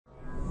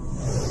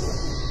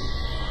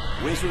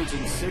Wizards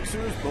and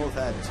Sixers both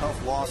had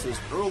tough losses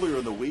earlier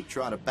in the week,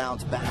 trying to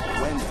bounce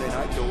back Wednesday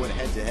night, going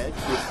head-to-head.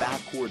 Good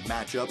backcourt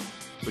matchup.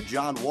 But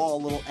John Wall,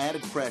 a little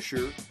added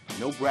pressure.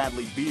 No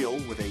Bradley Beal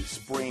with a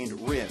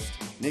sprained wrist.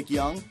 Nick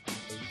Young,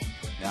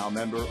 now a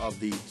member of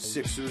the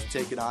Sixers,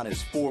 taking on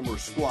his former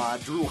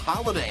squad. Jrue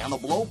Holiday on the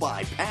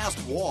blow-by,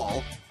 past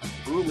Wall.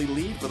 Early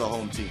lead for the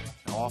home team.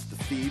 Off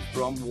the feed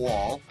from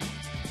Wall.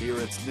 Here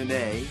it's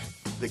Nene.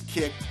 The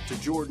kick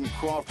to Jordan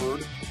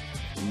Crawford.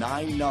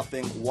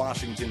 9-0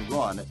 Washington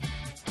run.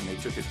 And they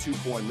took a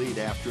 2-point lead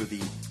after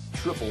the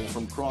triple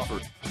from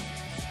Crawford.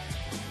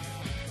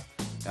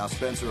 Now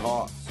Spencer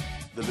Hawes,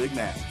 the big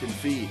man, can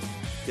feed.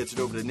 Gets it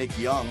over to Nick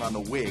Young on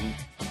the wing.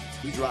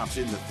 He drops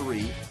in the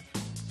three.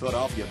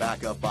 Philadelphia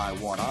back up by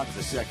 1. On to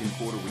the second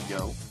quarter we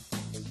go.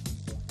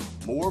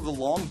 More of the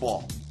long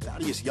ball.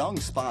 Thaddeus Young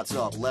spots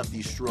up.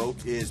 Lefty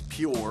stroke is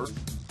pure.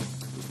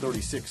 It was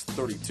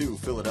 36-32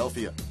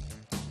 Philadelphia.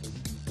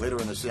 Later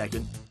in the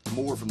second,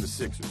 more from the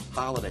Sixers.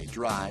 Holiday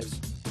drives.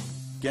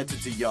 Gets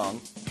it to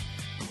Young.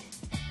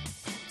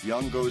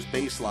 Young goes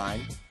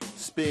baseline.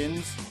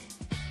 Spins.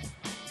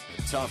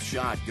 A tough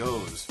shot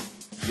goes.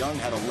 Young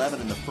had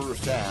 11 in the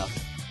first half.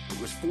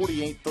 It was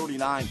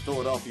 48-39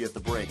 Philadelphia at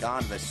the break.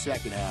 On to the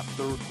second half.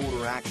 Third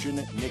quarter action.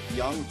 Nick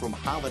Young from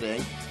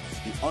Holiday.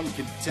 The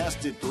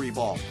uncontested three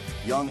ball.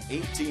 Young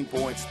 18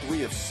 points,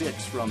 3 of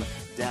 6 from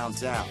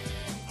downtown.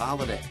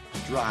 Holiday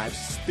drives,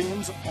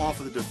 spins off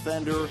of the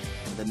defender,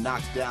 and then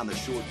knocks down the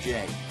short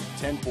J.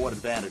 10-point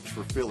advantage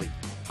for Philly.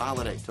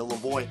 Holiday to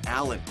Lavoy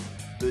Allen.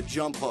 The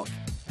jump hook.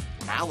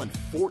 Allen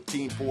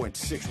 14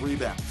 points, 6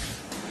 rebounds.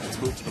 Let's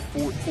move to the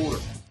fourth quarter.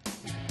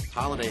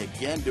 Holiday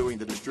again doing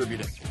the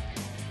distributing.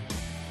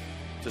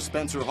 To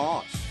Spencer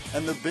Hawes.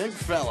 And the big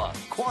fella.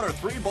 Corner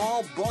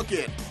three-ball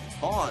bucket.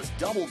 Hawes,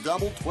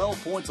 double-double,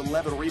 12 points,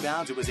 11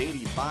 rebounds. It was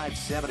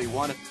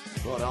 85-71.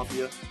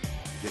 Philadelphia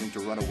getting to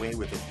run away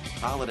with it.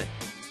 Holiday,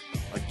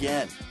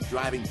 again,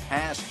 driving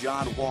past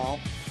John Wall.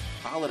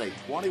 Holiday,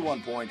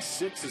 21 points,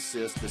 6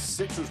 assists. The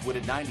Sixers win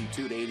it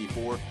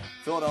 92-84.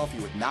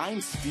 Philadelphia with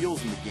 9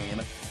 steals in the game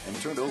and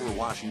turned over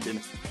Washington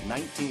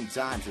 19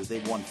 times as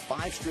they've won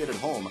 5 straight at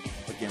home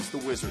against the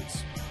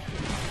Wizards.